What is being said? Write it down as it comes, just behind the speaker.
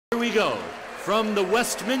we go. From the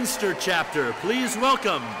Westminster chapter, please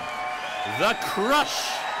welcome the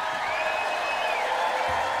Crush.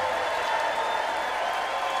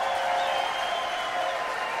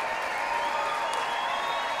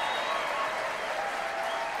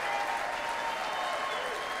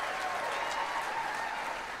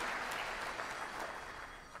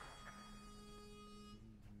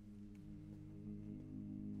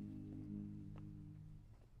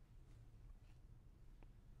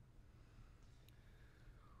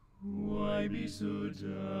 Why be so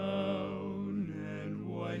down and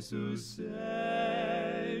why so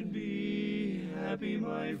sad? Be happy,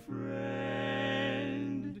 my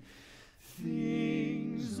friend.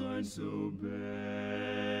 Things aren't so bad.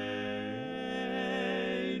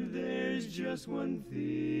 There's just one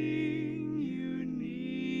thing you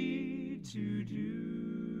need to do.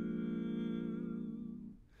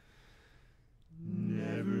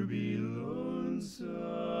 Never be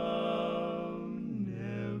lonesome.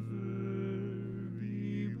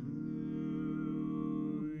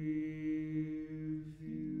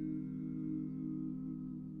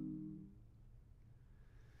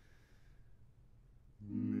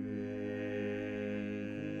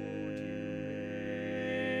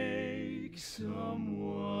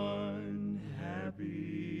 Someone happy.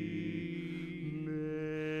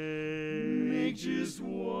 Make just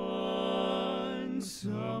one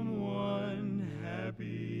someone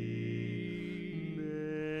happy.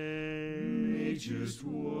 Make just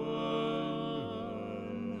one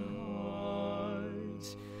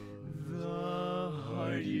heart, the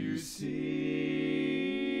heart you sing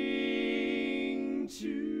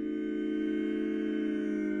to.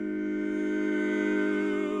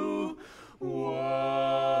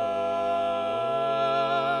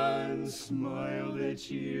 Smile that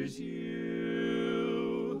cheers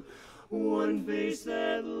you, one face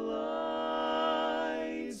that lights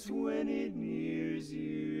when it nears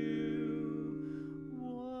you,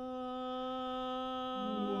 one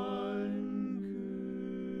girl.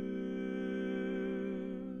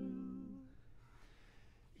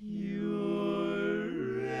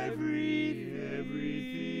 You're everything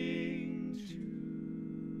to.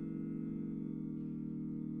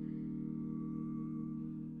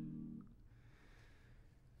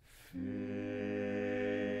 Fame,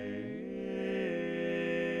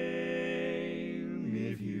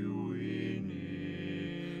 if you win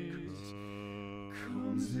it,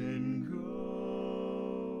 comes and goes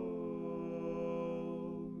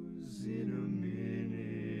in a minute.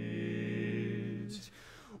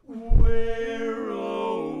 Where,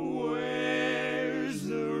 oh, where's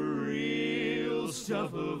the real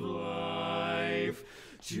stuff of life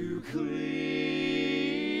to cling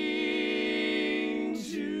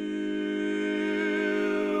to?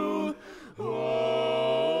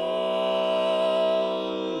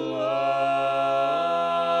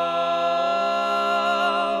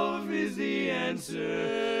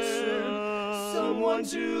 Someone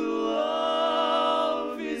to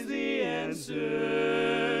love is the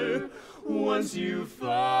answer. Once you've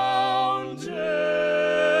found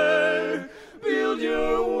her, build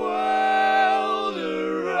your world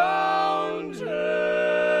around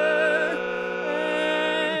her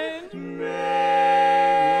and make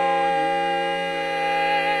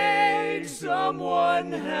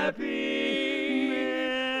someone happy.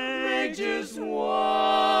 Make just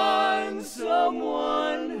one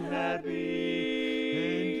someone happy.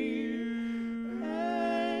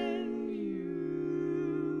 And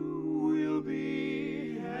you will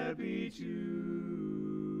be happy too.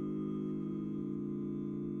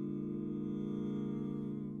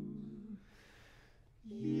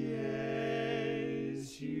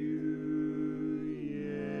 Yes, you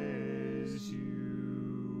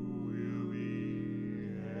will be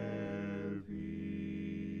happy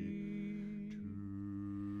too.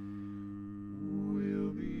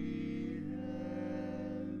 Will be happy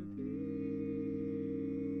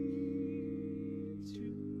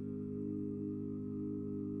too.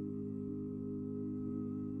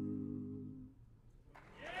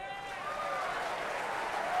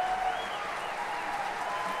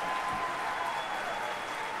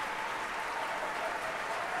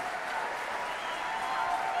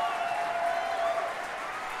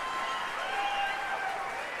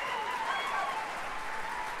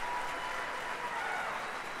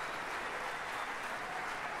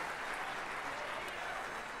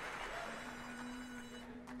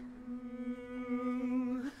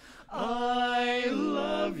 I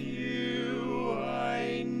love you,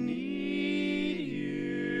 I need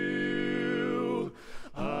you,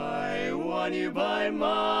 I want you by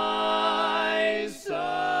my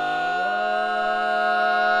side.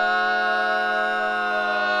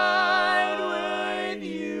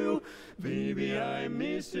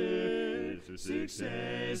 Mr.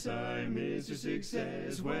 Success. I'm Mr.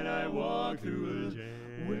 Success. When I walk through a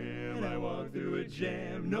jam, when I walk through a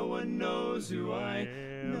jam, no one knows who I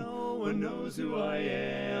am. No one knows who I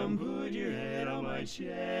am. Put your head on my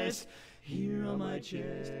chest, here on my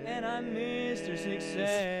chest, And I'm Mr.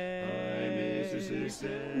 Success. I'm Mr.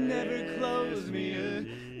 Success. Never close me a,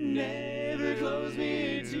 Never close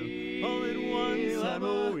me a deal. All at once I'm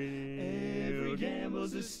a Every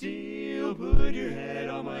gamble's a steal. Put your head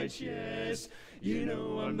on my chest. You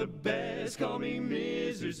know I'm the best. Call me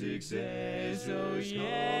Mr. Success. Oh, Just call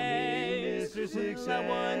me yes. Mr. Success. I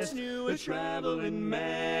once knew a traveling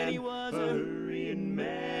man. He was a a hurrying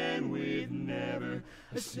man with never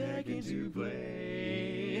a second to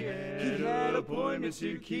play. He had appointments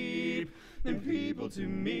to keep and people to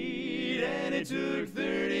meet, and it took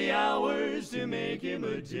 30 hours to make him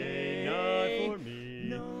a day. Not for me.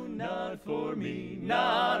 No, not for me.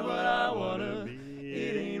 Not what I wanna be.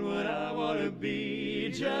 It ain't what I wanna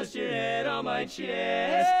be. Just your head on my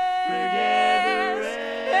chest. Forget the rest.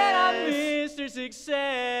 And I'm Mr.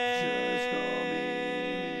 Success. Just call me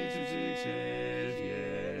Mr. Success,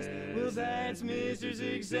 yes. Well, that's Mr.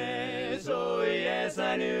 Success. Oh, yes,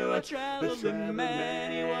 I knew a traveling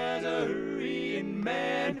man. He was a hurrying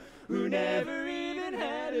man who never even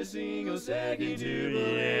had a single second to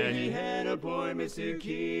delay. He had appointments to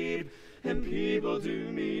keep and people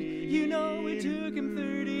to meet. You know it took him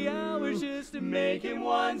 30 hours just to Make him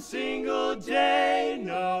one single day.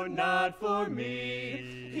 No, not for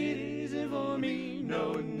me. It isn't for me.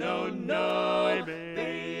 No, no, no.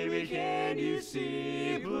 Baby, can you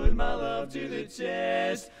see? Put my love to the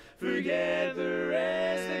test. Forget the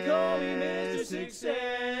rest. They call me Mr.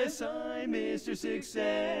 Success. I'm Mr.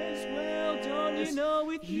 Success. Well, don't you know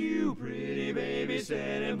with You pretty baby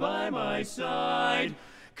standing by my side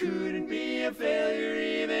couldn't be a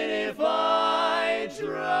failure even if I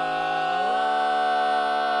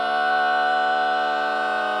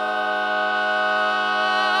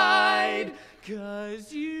tried.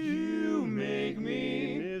 'Cause you make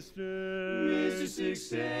me Mr.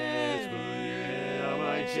 Success. Put your head on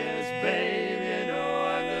my chest, baby.